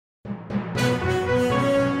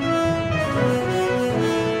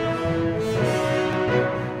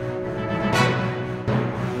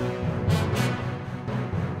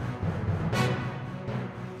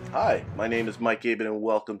My name is Mike Aben and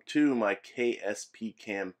welcome to my KSP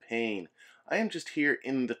campaign. I am just here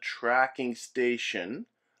in the tracking station.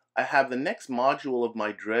 I have the next module of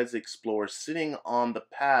my Dredge Explorer sitting on the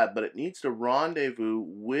pad, but it needs to rendezvous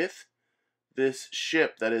with this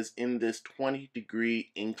ship that is in this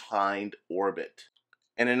 20-degree inclined orbit.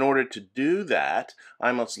 And in order to do that,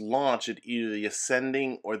 I must launch at either the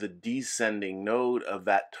ascending or the descending node of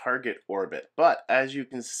that target orbit. But as you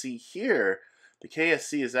can see here, the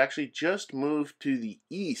KSC has actually just moved to the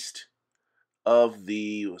east of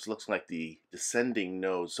what looks like the descending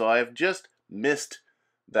node. So I have just missed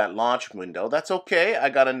that launch window. That's okay. I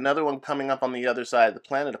got another one coming up on the other side of the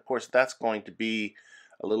planet. Of course, that's going to be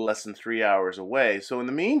a little less than 3 hours away. So in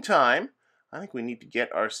the meantime, I think we need to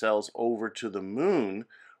get ourselves over to the moon,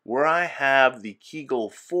 where I have the Kegel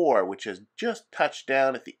 4, which has just touched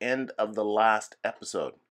down at the end of the last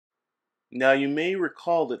episode. Now you may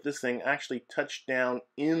recall that this thing actually touched down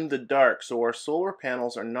in the dark, so our solar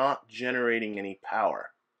panels are not generating any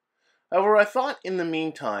power. However, I thought in the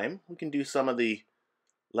meantime we can do some of the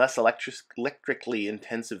less electrically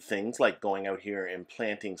intensive things, like going out here and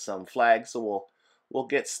planting some flags. So we'll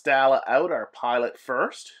get Stella out, our pilot,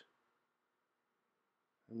 first.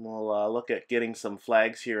 And we'll look at getting some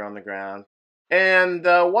flags here on the ground. And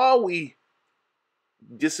while we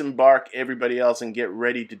disembark everybody else and get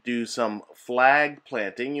ready to do some flag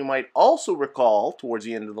planting, you might also recall towards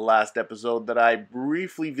the end of the last episode that I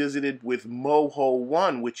briefly visited with Moho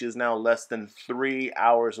 1, which is now less than 3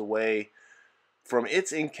 hours away from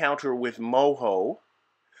its encounter with Moho.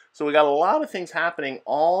 So we got a lot of things happening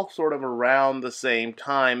all sort of around the same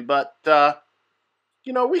time, but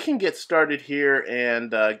you know, we can get started here and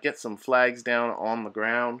get some flags down on the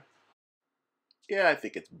ground. Yeah, I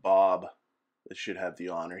think it's Bob that should have the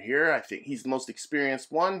honor here. I think he's the most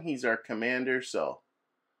experienced one. He's our commander, so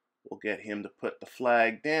we'll get him to put the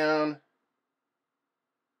flag down.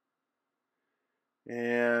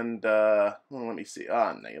 And well, let me see.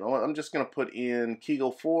 No, you know what? I'm just going to put in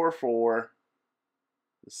Kegel 4 for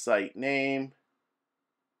the site name.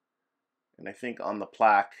 And I think on the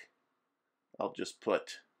plaque, I'll just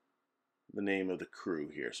put the name of the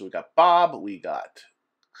crew here. So we got Bob, we got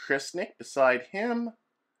Krisnick beside him.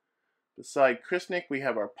 Beside Krisnick, we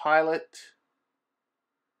have our pilot.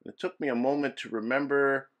 And it took me a moment to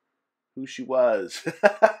remember who she was.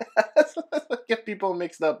 I get people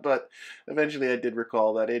mixed up, but eventually I did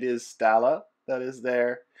recall that it is Stella that is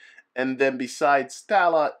there. And then beside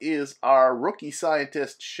Stella is our rookie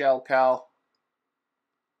scientist, Shelcal.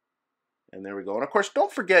 And there we go. And of course,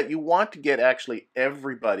 don't forget, you want to get actually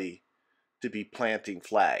everybody to be planting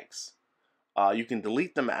flags. You can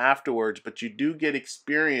delete them afterwards, but you do get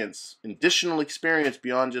experience, additional experience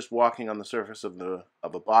beyond just walking on the surface of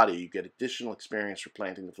a body. You get additional experience for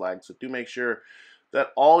planting the flag. So do make sure that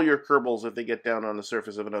all your Kerbals, if they get down on the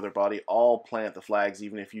surface of another body, all plant the flags,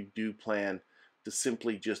 even if you do plan to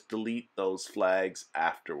simply just delete those flags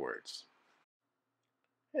afterwards.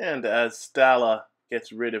 And as Stella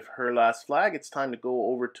gets rid of her last flag, it's time to go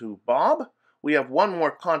over to Bob. We have one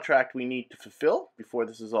more contract we need to fulfill before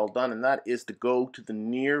this is all done, and that is to go to the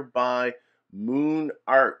nearby Moon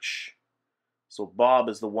Arch. So Bob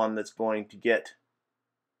is the one that's going to get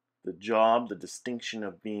the job, the distinction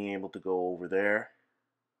of being able to go over there.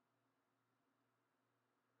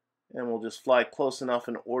 And we'll just fly close enough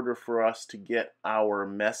in order for us to get our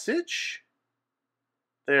message.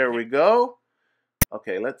 There we go.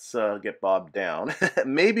 Okay, let's get Bob down.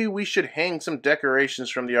 Maybe we should hang some decorations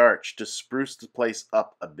from the arch to spruce the place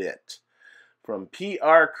up a bit. From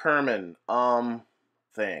P.R. Kerman.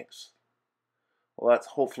 Thanks. Well, that's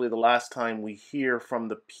hopefully the last time we hear from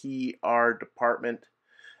the PR department.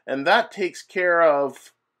 And that takes care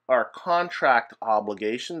of our contract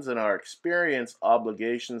obligations and our experience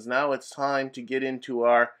obligations. Now it's time to get into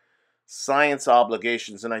our science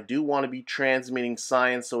obligations, and I do want to be transmitting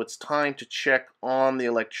science, so it's time to check on the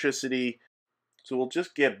electricity. So we'll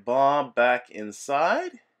just get Bob back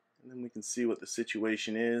inside, and then we can see what the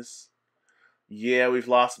situation is. Yeah, we've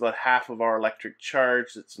lost about half of our electric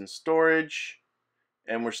charge that's in storage,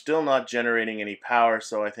 and we're still not generating any power,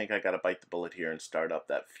 so I think I gotta bite the bullet here and start up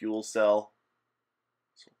that fuel cell.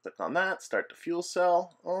 So click on that, start the fuel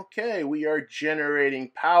cell. Okay, we are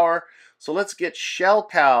generating power, so let's get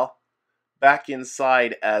Shelcal back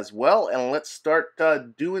inside as well, and let's start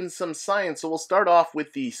doing some science. So we'll start off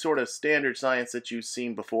with the sort of standard science that you've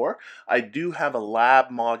seen before. I do have a lab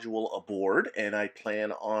module aboard, and I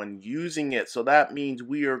plan on using it. So that means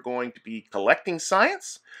we are going to be collecting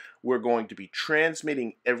science. We're going to be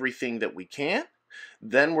transmitting everything that we can.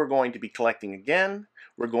 Then we're going to be collecting again.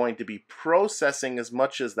 We're going to be processing as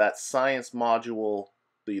much as that science module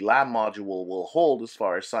lab module will hold as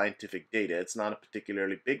far as scientific data. It's not a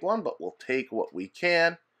particularly big one, but we'll take what we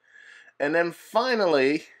can. And then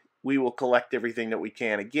finally, we will collect everything that we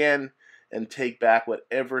can again and take back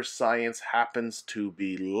whatever science happens to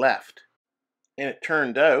be left. And it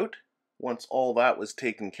turned out, once all that was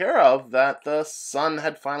taken care of, that the sun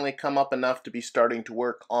had finally come up enough to be starting to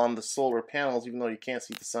work on the solar panels. Even though you can't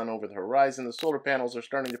see the sun over the horizon, the solar panels are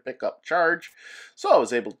starting to pick up charge. So I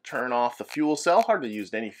was able to turn off the fuel cell. Hardly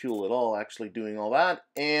used any fuel at all actually doing all that.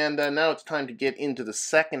 And now it's time to get into the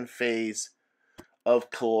second phase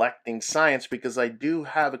of collecting science, because I do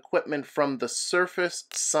have equipment from the Surface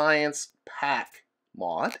Science Pack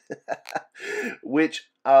mod, which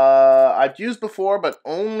I've used before, but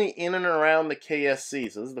only in and around the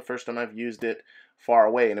KSC. So this is the first time I've used it far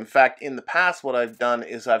away. And in fact, in the past, what I've done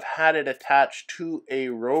is I've had it attached to a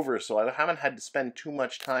rover, so I haven't had to spend too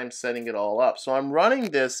much time setting it all up. So I'm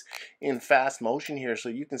running this in fast motion here, so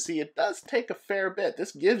you can see it does take a fair bit.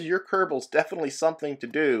 This gives your Kerbals definitely something to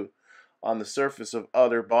do on the surface of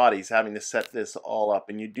other bodies, having to set this all up.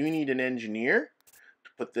 And you do need an engineer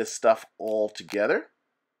to put this stuff all together.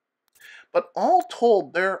 But all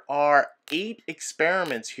told, there are 8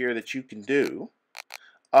 experiments here that you can do.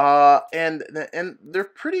 And they're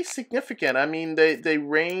pretty significant. I mean, they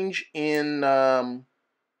range in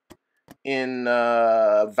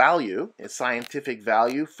value, in scientific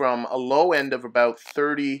value, from a low end of about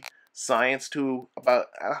 30 science to about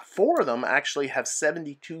 4 of them actually have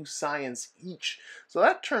 72 science each. So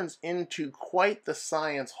that turns into quite the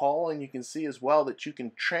science haul, and you can see as well that you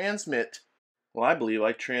can transmit. Well, I believe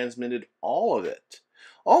I transmitted all of it.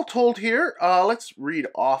 All told here, let's read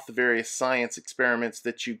off the various science experiments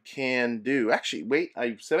that you can do. Actually, wait,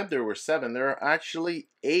 I said there were 7. There are actually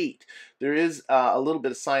 8. There is a little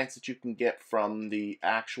bit of science that you can get from the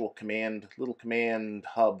actual little command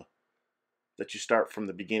hub that you start from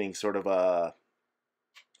the beginning, sort of a,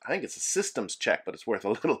 I think it's a systems check, but it's worth a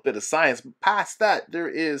little bit of science. But past that, there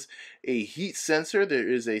is a heat sensor, there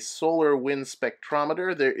is a solar wind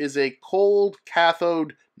spectrometer, there is a cold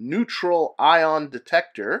cathode neutral ion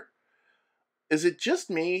detector. Is it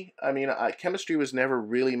just me? I mean, chemistry was never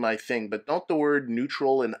really my thing, but don't the word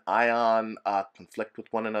neutral and ion conflict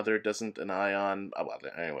with one another? Doesn't an ion? Well,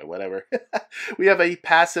 anyway, whatever. We have a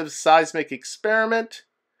passive seismic experiment.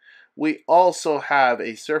 We also have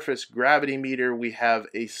a surface gravity meter, we have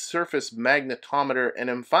a surface magnetometer, and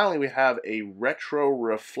then finally we have a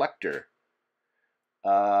retroreflector.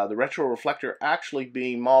 The retroreflector actually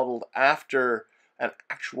being modeled after an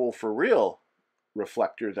actual, for real,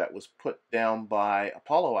 reflector that was put down by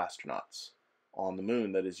Apollo astronauts on the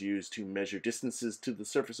moon, that is used to measure distances to the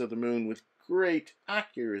surface of the moon with great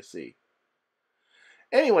accuracy.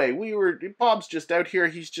 Anyway, Bob's just out here.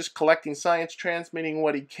 He's just collecting science, transmitting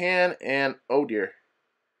what he can, and oh dear,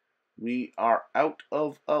 we are out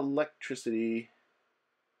of electricity.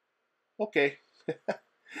 Okay.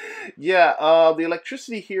 Yeah, the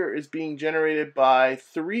electricity here is being generated by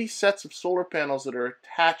 3 sets of solar panels that are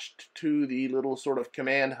attached to the little sort of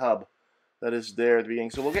command hub that is there at the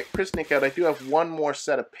beginning. So we'll get Krisnik out. I do have one more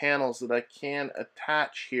set of panels that I can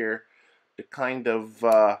attach here to kind of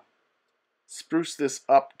spruce this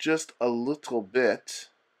up just a little bit.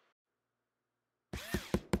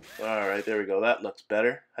 Alright, there we go. That looks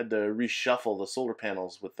better. Had to reshuffle the solar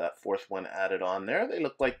panels with that 4th one added on there. They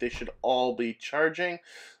look like they should all be charging.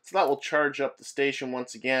 So that will charge up the station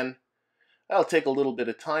once again. That'll take a little bit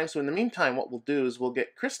of time. So in the meantime, what we'll do is we'll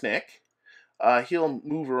get Krisnik. He'll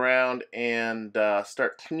move around and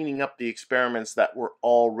start cleaning up the experiments that were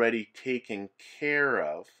already taken care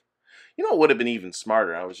of. You know what would have been even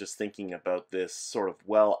smarter, I was just thinking about this sort of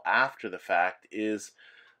well after the fact, is,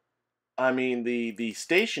 I mean, the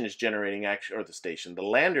station is generating, the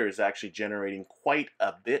lander is actually generating quite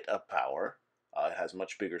a bit of power. It has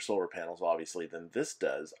much bigger solar panels, obviously, than this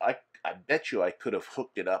does. I bet you I could have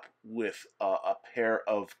hooked it up with a pair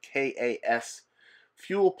of KAS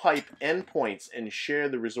fuel pipe endpoints and share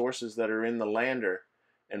the resources that are in the lander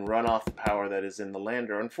and run off the power that is in the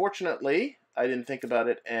lander. Unfortunately, I didn't think about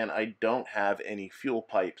it, and I don't have any fuel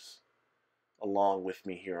pipes along with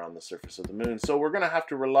me here on the surface of the moon. So we're going to have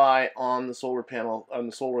to rely on the solar panel, on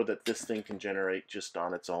the solar that this thing can generate just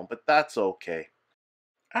on its own, but that's okay.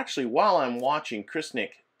 Actually, while I'm watching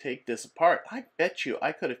Krisnik take this apart, I bet you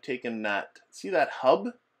I could have taken that, see that hub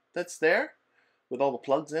that's there with all the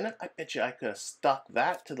plugs in it? I bet you I could have stuck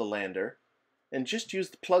that to the lander and just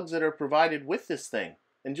used the plugs that are provided with this thing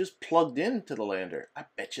and just plugged into the lander. I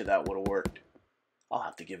bet you that would have worked. I'll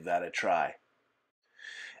have to give that a try.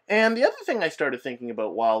 And the other thing I started thinking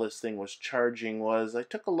about while this thing was charging was I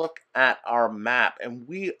took a look at our map, and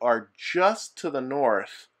we are just to the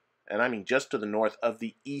north, and I mean just to the north of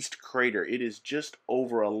the East Crater. It is just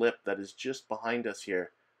over a lip that is just behind us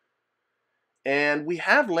here. And we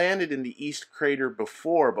have landed in the East Crater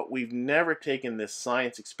before, but we've never taken this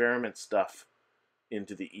science experiment stuff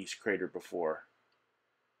into the East Crater before.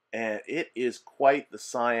 And it is quite the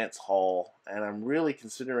science haul, and I'm really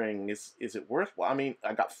considering, is it worthwhile? I mean,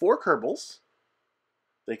 I got 4 Kerbals.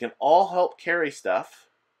 They can all help carry stuff.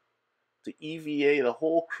 To EVA the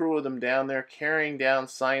whole crew of them down there carrying down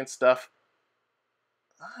science stuff,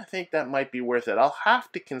 I think that might be worth it. I'll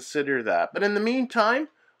have to consider that. But in the meantime,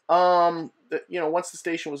 once the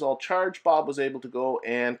station was all charged, Bob was able to go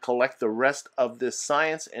and collect the rest of this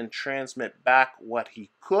science and transmit back what he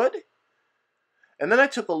could. And then I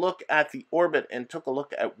took a look at the orbit and took a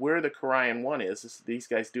look at where the Carian 1 is. These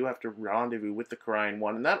guys do have to rendezvous with the Carian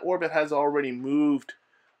 1. And that orbit has already moved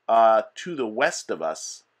to the west of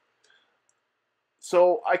us.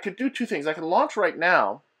 So I could do 2 things. I can launch right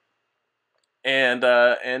now and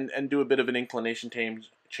do a bit of an inclination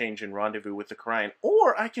change and rendezvous with the Carian.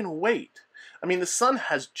 Or I can wait. I mean, the sun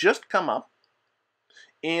has just come up.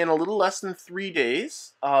 In a little less than 3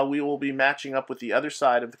 days, we will be matching up with the other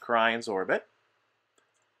side of the Carian's orbit.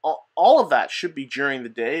 All of that should be during the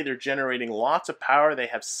day. They're generating lots of power. They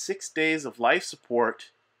have 6 days of life support.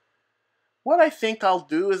 What I think I'll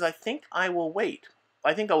do is I think I will wait.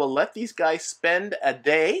 I think I will let these guys spend a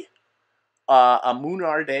day, a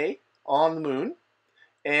lunar day on the moon.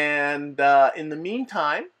 And in the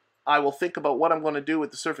meantime, I will think about what I'm going to do with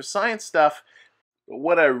the surface science stuff. But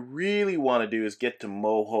what I really want to do is get to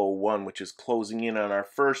Moho 1, which is closing in on our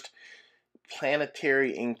first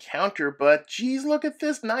planetary encounter. But geez, look at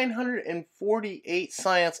this, 948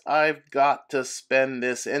 science. I've got to spend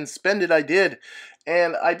this, and spend it I did.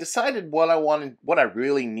 And I decided what I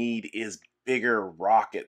really need is bigger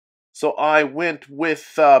rocket. So I went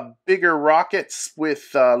with bigger rockets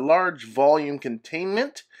with large volume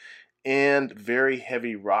containment and very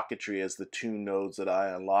heavy rocketry as the 2 nodes that I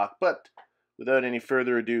unlocked. But without any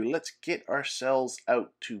further ado, let's get ourselves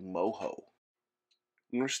out to Moho.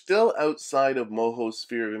 We're still outside of Moho's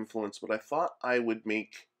sphere of influence, but I thought I would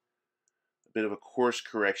make a bit of a course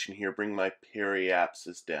correction here, bring my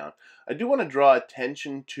periapsis down. I do want to draw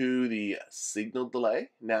attention to the signal delay,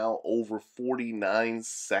 now over 49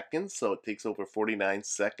 seconds, so it takes over 49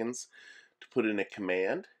 seconds to put in a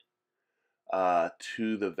command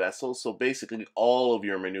to the vessel. So basically all of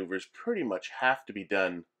your maneuvers pretty much have to be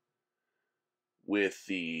done with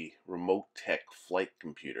the RemoteTech flight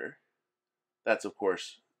computer. That's, of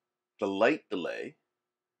course, the light delay.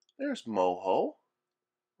 There's Moho.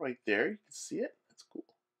 Right there. You can see it. That's cool.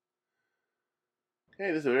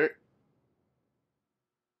 Okay, this is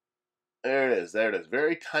there it is. There it is.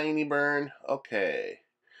 Very tiny burn. Okay.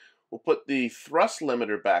 We'll put the thrust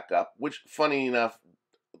limiter back up, which, funny enough,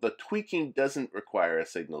 the tweaking doesn't require a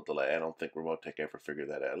signal delay. I don't think RemoteTech ever figured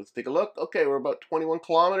that out. Let's take a look. Okay, we're about 21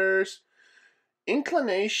 kilometers.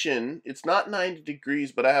 Inclination, it's not 90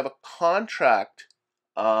 degrees, but I have a contract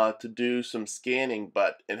to do some scanning,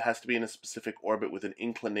 but it has to be in a specific orbit with an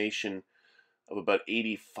inclination of about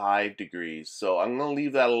 85 degrees. So I'm going to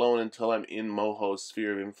leave that alone until I'm in Moho's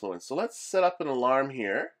sphere of influence. So let's set up an alarm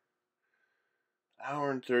here. Hour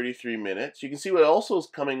and 33 minutes. You can see what also is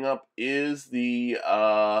coming up is the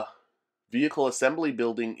vehicle assembly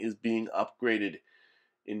building is being upgraded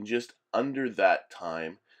in just under that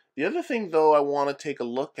time. The other thing, though, I want to take a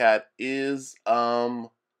look at is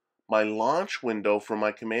my launch window for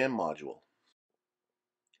my command module.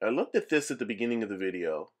 I looked at this at the beginning of the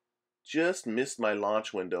video. Just missed my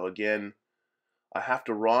launch window. Again, I have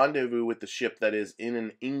to rendezvous with the ship that is in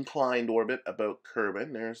an inclined orbit about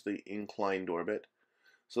Kerbin. There's the inclined orbit.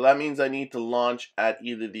 So that means I need to launch at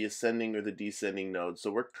either the ascending or the descending node.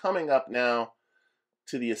 So we're coming up now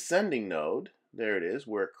to the ascending node. There it is,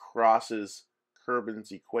 where it crosses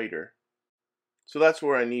Kerbin's equator. So that's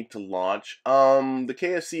where I need to launch. The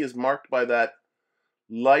KSP is marked by that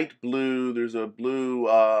light blue. There's a blue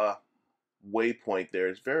waypoint there.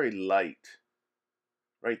 It's very light.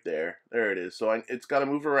 Right there. There it is. So it's got to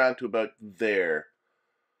move around to about there,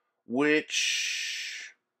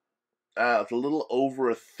 which it's a little over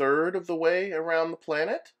a third of the way around the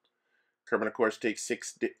planet. Kerbin, of course, takes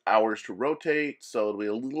 6 hours to rotate, so it'll be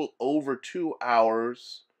a little over 2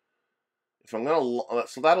 hours. If I'm gonna,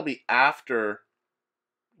 so that'll be after.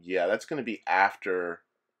 Yeah, that's going to be after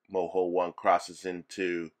Moho 1 crosses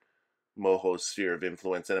into Moho's sphere of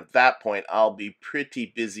influence, and at that point I'll be pretty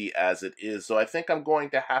busy as it is, so I think I'm going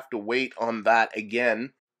to have to wait on that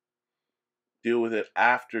again. deal with it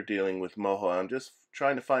after dealing with Moho. I'm just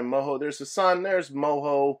trying to find Moho. There's the sun, there's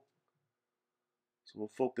Moho. So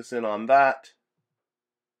we'll focus in on that.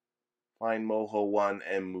 Find Moho 1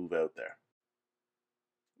 and move out there.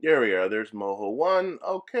 There we are, there's Moho 1.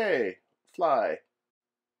 Okay, fly.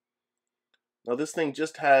 Now this thing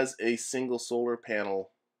just has a single solar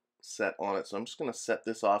panel set on it, so I'm just going to set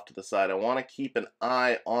this off to the side. I want to keep an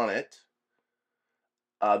eye on it.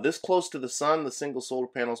 This close to the sun, the single solar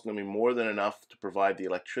panel is going to be more than enough to provide the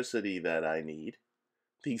electricity that I need.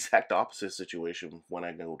 The exact opposite situation when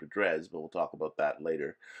I go to Dres, but we'll talk about that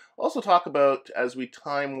later. Also talk about, as we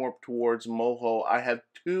time warp towards Moho, I have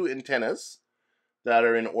 2 antennas that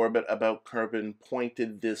are in orbit about Kerbin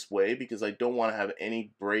pointed this way because I don't want to have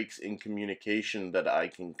any breaks in communication that I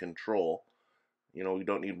can control. You know, we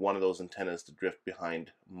don't need one of those antennas to drift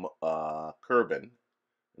behind Kerbin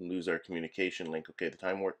and lose our communication link. Okay, the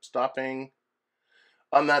time warp stopping.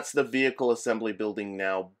 That's the vehicle assembly building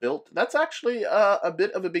now built. That's actually a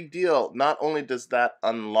bit of a big deal. Not only does that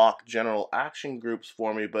unlock general action groups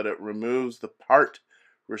for me, but it removes the part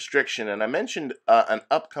restriction. And I mentioned an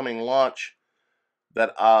upcoming launch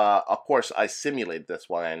that, of course, I simulated. That's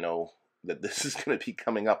why I know that this is going to be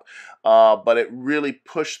coming up. But it really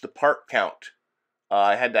pushed the part count.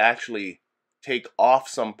 I had to actually take off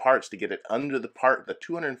some parts to get it under the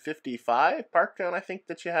 255 part count, I think,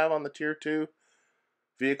 that you have on the Tier 2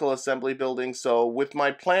 vehicle assembly building. So with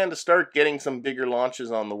my plan to start getting some bigger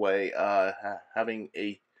launches on the way, having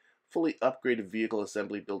a fully upgraded vehicle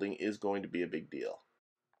assembly building is going to be a big deal.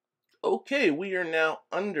 Okay, we are now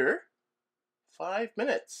under 5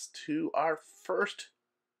 minutes to our first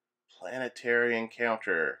planetary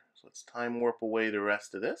encounter. So let's time warp away the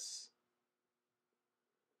rest of this.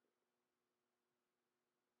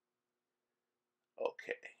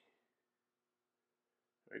 Okay.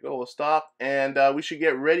 There we go, we'll stop, and we should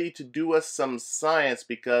get ready to do us some science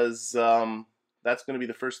because that's going to be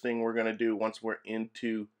the first thing we're going to do once we're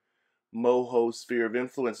into Moho Sphere of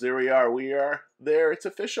Influence. There we are there, it's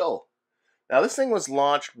official. Now this thing was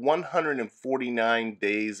launched 149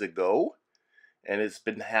 days ago, and it's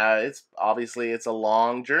obviously it's a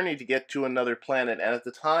long journey to get to another planet, and at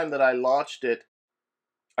the time that I launched it,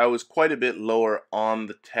 I was quite a bit lower on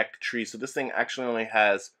the tech tree, so this thing actually only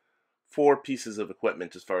has 4 pieces of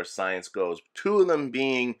equipment as far as science goes. 2 of them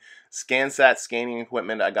being ScanSat scanning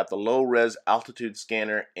equipment. I got the low-res altitude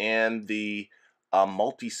scanner and the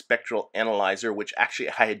multispectral analyzer, which actually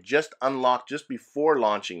I had just unlocked just before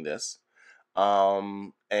launching this.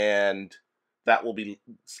 And that will be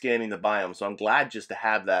scanning the biome. So I'm glad just to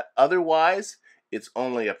have that. Otherwise, it's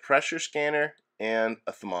only a pressure scanner and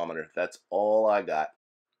a thermometer. That's all I got.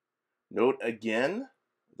 Note again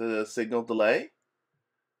the signal delay.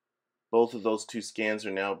 Both of those 2 scans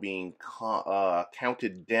are now being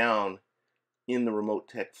counted down in the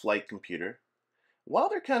RemoteTech flight computer. While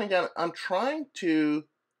they're counting down, I'm trying to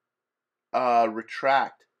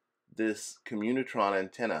retract this Communitron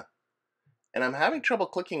antenna, and I'm having trouble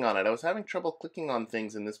clicking on it. I was having trouble clicking on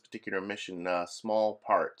things in this particular mission, small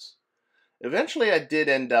parts. Eventually, I did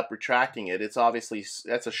end up retracting it.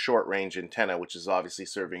 That's a short-range antenna, which is obviously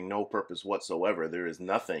serving no purpose whatsoever. There is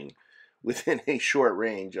nothing within a short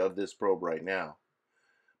range of this probe right now.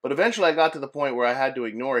 But eventually I got to the point where I had to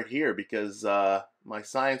ignore it here because my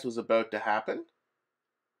science was about to happen.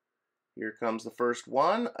 Here comes the first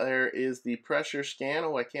one. There is the pressure scan.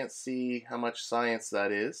 Oh, I can't see how much science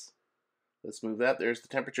that is. Let's move that. There's the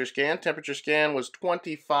temperature scan. Temperature scan was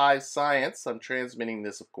 25 science. I'm transmitting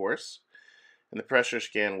this, of course. And the pressure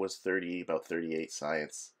scan was about 38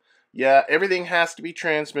 science. Yeah, everything has to be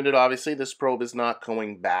transmitted. Obviously, this probe is not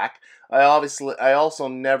going back. I also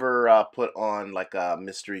never put on like a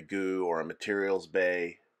mystery goo or a materials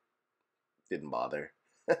bay. Didn't bother.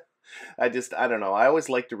 I don't know. I always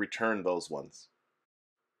like to return those ones.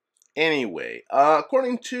 Anyway,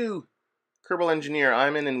 according to Kerbal Engineer,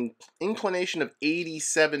 I'm in an inclination of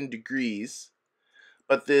 87 degrees.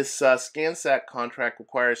 But this ScanSat contract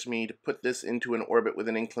requires me to put this into an orbit with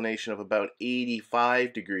an inclination of about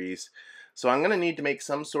 85 degrees. So I'm going to need to make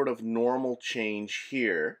some sort of normal change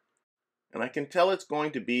here. And I can tell it's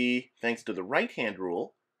going to be, thanks to the right-hand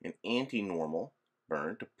rule, an anti-normal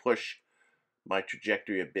burn to push my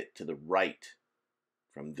trajectory a bit to the right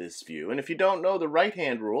from this view. And if you don't know the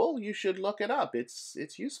right-hand rule, you should look it up. It's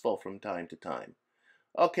useful from time to time.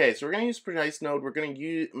 Okay, so we're going to use precise node. We're going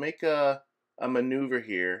to make a maneuver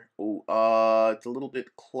here. Oh, it's a little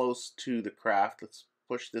bit close to the craft. Let's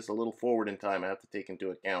push this a little forward in time. I have to take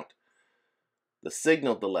into account the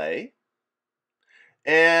signal delay.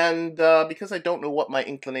 And because I don't know what my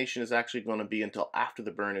inclination is actually going to be until after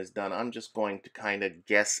the burn is done, I'm just going to kind of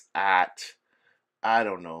guess at I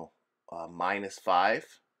don't know,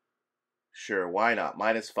 -5. Sure, why not?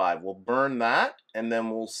 -5. We'll burn that, and then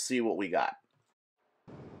we'll see what we got.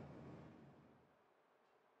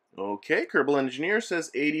 Okay, Kerbal Engineer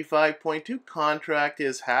says 85.2. Contract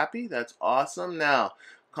is happy. That's awesome. Now,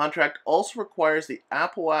 contract also requires the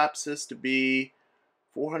apoapsis to be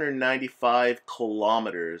 495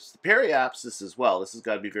 kilometers. The periapsis as well. This has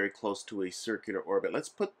got to be very close to a circular orbit. Let's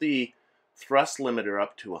put the thrust limiter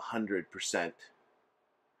up to 100%.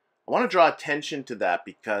 I want to draw attention to that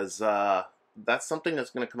because that's something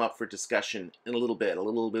that's going to come up for discussion in a little bit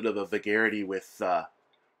of a vulgarity with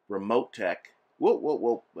RemoteTech.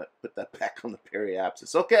 Whoa, put that back on the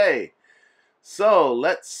periapsis. Okay, so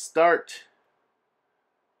let's start.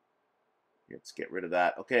 Let's get rid of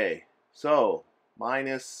that. Okay, so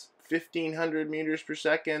minus 1,500 meters per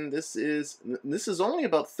second. This is only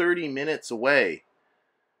about 30 minutes away.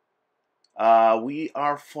 We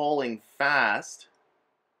are falling fast.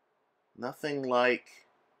 Nothing like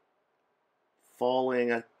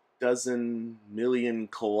falling a dozen million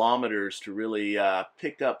kilometers to really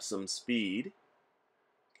pick up some speed.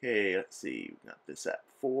 Okay, let's see. We got this at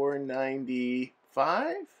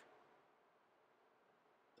 495.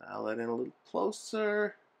 Dial that in a little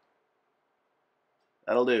closer.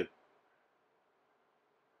 That'll do.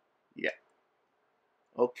 Yeah.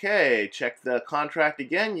 Okay, check the contract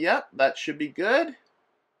again. Yep, that should be good.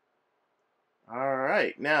 All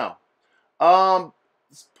right, now,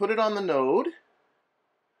 let's put it on the node.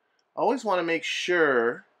 Always want to make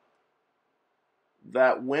sure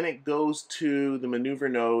that when it goes to the maneuver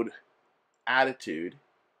node attitude,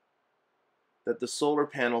 that the solar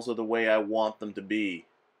panels are the way I want them to be.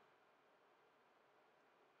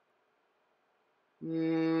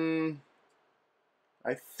 I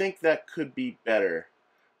think that could be better.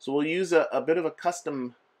 So we'll use a bit of a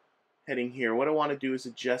custom heading here. What I want to do is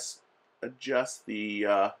adjust the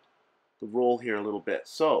roll here a little bit.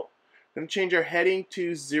 So I'm going to change our heading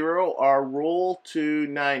to 0, our roll to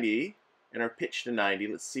 90, and our pitch to 90.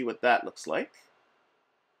 Let's see what that looks like.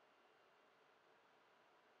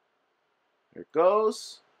 There it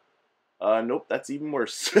goes. Nope, that's even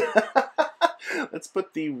worse. Let's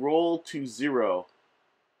put the roll to 0.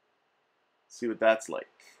 See what that's like.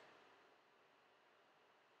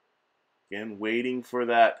 Again, waiting for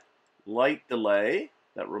that light delay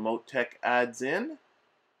that RemoteTech adds in.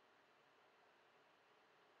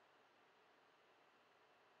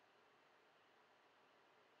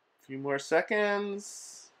 A few more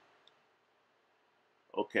seconds.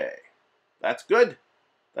 Okay, that's good.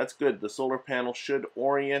 That's good. The solar panel should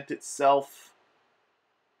orient itself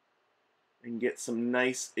and get some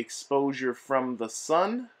nice exposure from the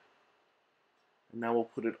sun. And now we'll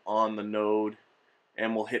put it on the node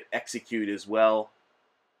and we'll hit execute as well.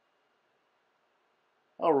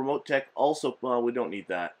 Oh, RemoteTech also, well, we don't need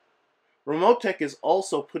that. RemoteTech is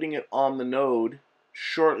also putting it on the node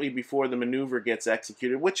shortly before the maneuver gets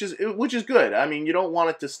executed, which is good. I mean, you don't want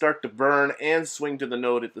it to start to burn and swing to the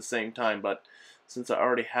node at the same time, but since I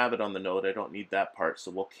already have it on the node, I don't need that part,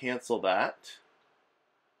 so we'll cancel that.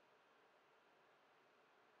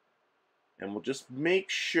 And we'll just make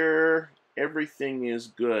sure everything is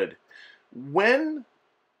good. When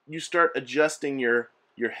you start adjusting your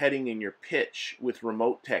heading and your pitch with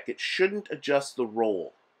RemoteTech, it shouldn't adjust the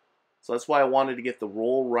roll. So that's why I wanted to get the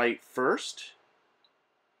roll right first.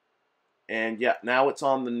 And yeah, now it's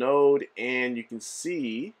on the node, and you can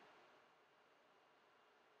see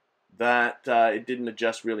that it didn't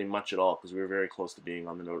adjust really much at all because we were very close to being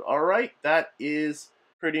on the node. All right, that is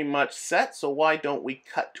pretty much set, so why don't we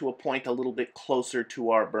cut to a point a little bit closer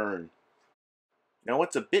to our burn? Now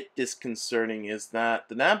what's a bit disconcerting is that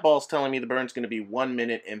the nav ball is telling me the burn's going to be 1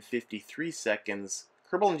 minute and 53 seconds.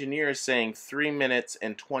 Kerbal Engineer is saying 3 minutes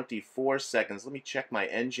and 24 seconds. Let me check my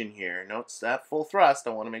engine here. No, it's at full thrust.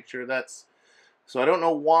 I want to make sure that's... So I don't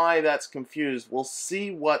know why that's confused. We'll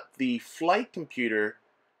see what the flight computer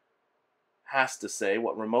has to say,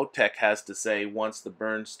 what RemoteTech has to say once the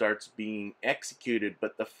burn starts being executed.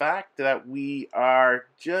 But the fact that we are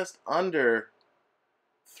just under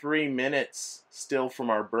 3 minutes still from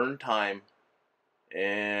our burn time,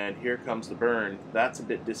 and here comes the burn, that's a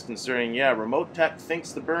bit disconcerting. Yeah, RemoteTech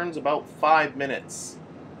thinks the burn's about 5 minutes.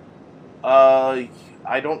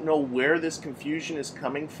 I don't know where this confusion is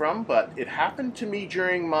coming from, but it happened to me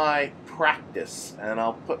during my practice, and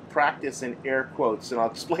I'll put practice in air quotes, and I'll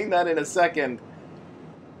explain that in a second.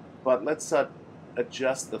 But let's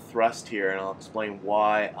adjust the thrust here, and I'll explain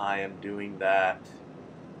why I am doing that.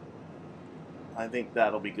 I think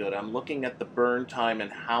that'll be good. I'm looking at the burn time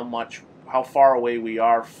and how far away we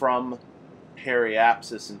are from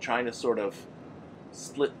periapsis, and trying to sort of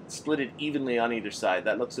split it evenly on either side.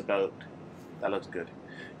 That looks good.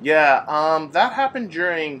 Yeah, that happened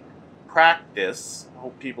during practice. I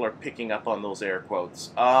hope people are picking up on those air quotes.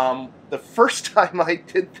 The first time I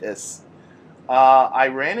did this, I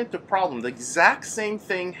ran into a problem. The exact same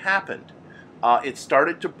thing happened. It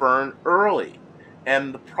started to burn early.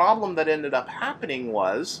 And the problem that ended up happening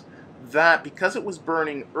was that because it was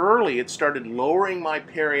burning early, it started lowering my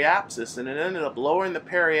periapsis, and it ended up lowering the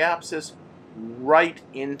periapsis right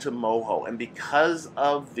into Moho. And because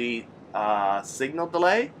of the signal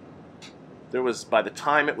delay, there was, by the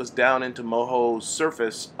time it was down into Moho's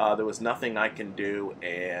surface, there was nothing I can do,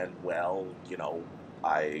 and well, you know,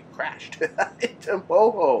 I crashed into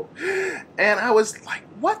Moho. And I was like,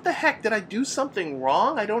 what the heck? Did I do something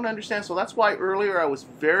wrong? I don't understand. So that's why earlier I was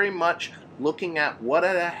very much looking at what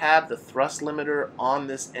did I have the thrust limiter on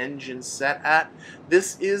this engine set at.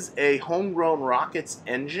 This is a homegrown Rockets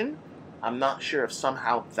engine. I'm not sure if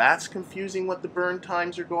somehow that's confusing what the burn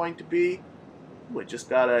times are going to be. Ooh, I just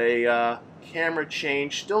got a camera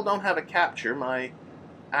change. Still don't have a capture. My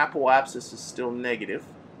apoapsis is still negative.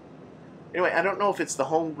 Anyway, I don't know if it's the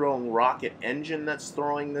homegrown rocket engine that's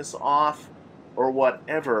throwing this off or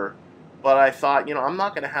whatever, but I thought, you know, I'm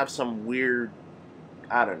not going to have some weird,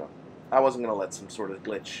 I don't know. I wasn't going to let some sort of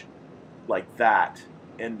glitch like that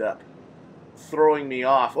end up throwing me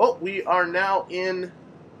off. Oh, we are now in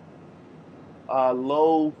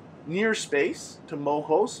low near space to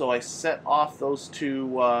Moho, so I set off those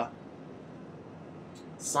two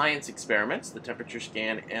science experiments, the temperature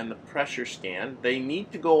scan and the pressure scan. They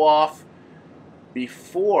need to go off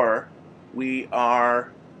before we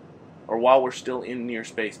are, or while we're still in near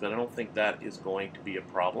space, but I don't think that is going to be a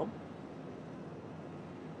problem.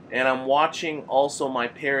 And I'm watching also my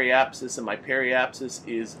periapsis, and my periapsis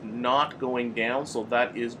is not going down, so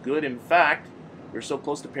that is good. In fact, we're so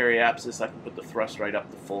close to periapsis, I can put the thrust right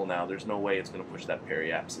up to full now. There's no way it's going to push that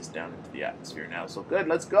periapsis down into the atmosphere now. So good,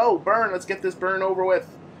 let's go, burn, let's get this burn over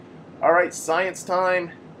with. All right, science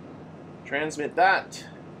time. Transmit that.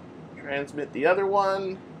 Transmit the other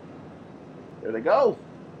one. There they go.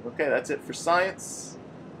 Okay, that's it for science.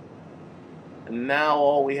 And now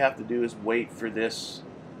all we have to do is wait for this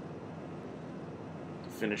to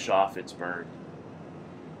finish off its burn.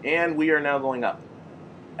 And we are now going up.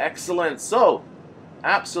 Excellent. So,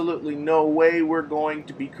 absolutely no way we're going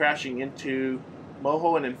to be crashing into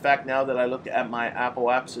Moho. And in fact, now that I look at my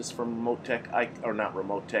apoapsis from RemoteTech, or not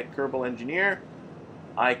RemoteTech, Kerbal Engineer,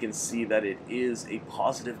 I can see that it is a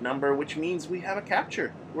positive number, which means we have a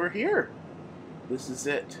capture. We're here. This is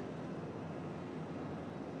it.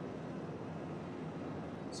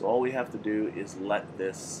 So all we have to do is let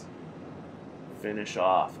this finish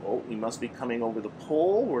off. Oh, we must be coming over the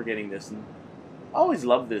pole. We're getting this. I always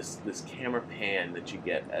love this camera pan that you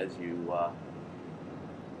get as you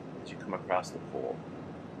come across the pole.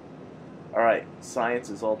 All right, science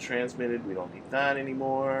is all transmitted. We don't need that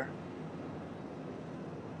anymore.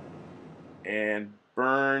 And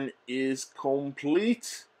burn is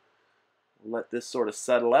complete. Let this sort of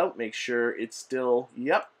settle out. Make sure it's still,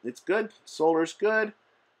 yep, it's good. Solar's good.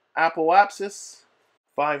 Apoapsis,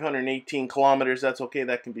 518 kilometers. That's okay.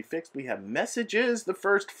 That can be fixed. We have messages. The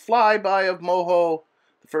first flyby of Moho,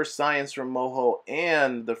 the first science from Moho,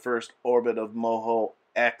 and the first orbit of Moho.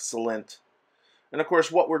 Excellent. And of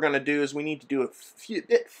course, what we're going to do is we need to do a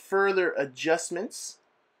bit further adjustments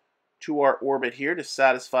to our orbit here to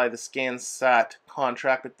satisfy the ScanSat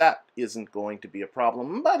contract, but that isn't going to be a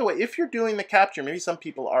problem. And by the way, if you're doing the capture, maybe some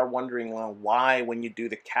people are wondering, well, why when you do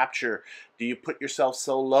the capture do you put yourself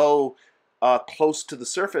so low, close to the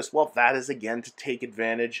surface? Well, that is again to take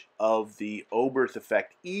advantage of the Oberth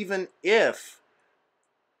effect. Even if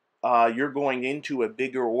you're going into a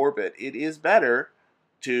bigger orbit, it is better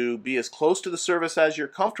to be as close to the surface as you're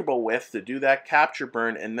comfortable with to do that capture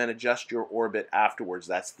burn and then adjust your orbit afterwards.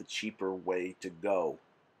 That's the cheaper way to go.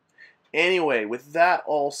 Anyway, with that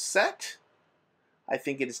all set, I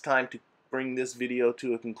think it is time to bring this video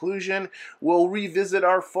to a conclusion. We'll revisit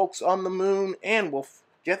our folks on the moon, and we'll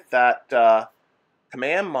get that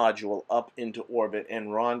command module up into orbit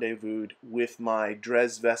and rendezvous with my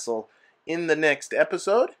Dres vessel in the next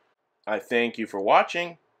episode. I thank you for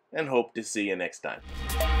watching and hope to see you next time.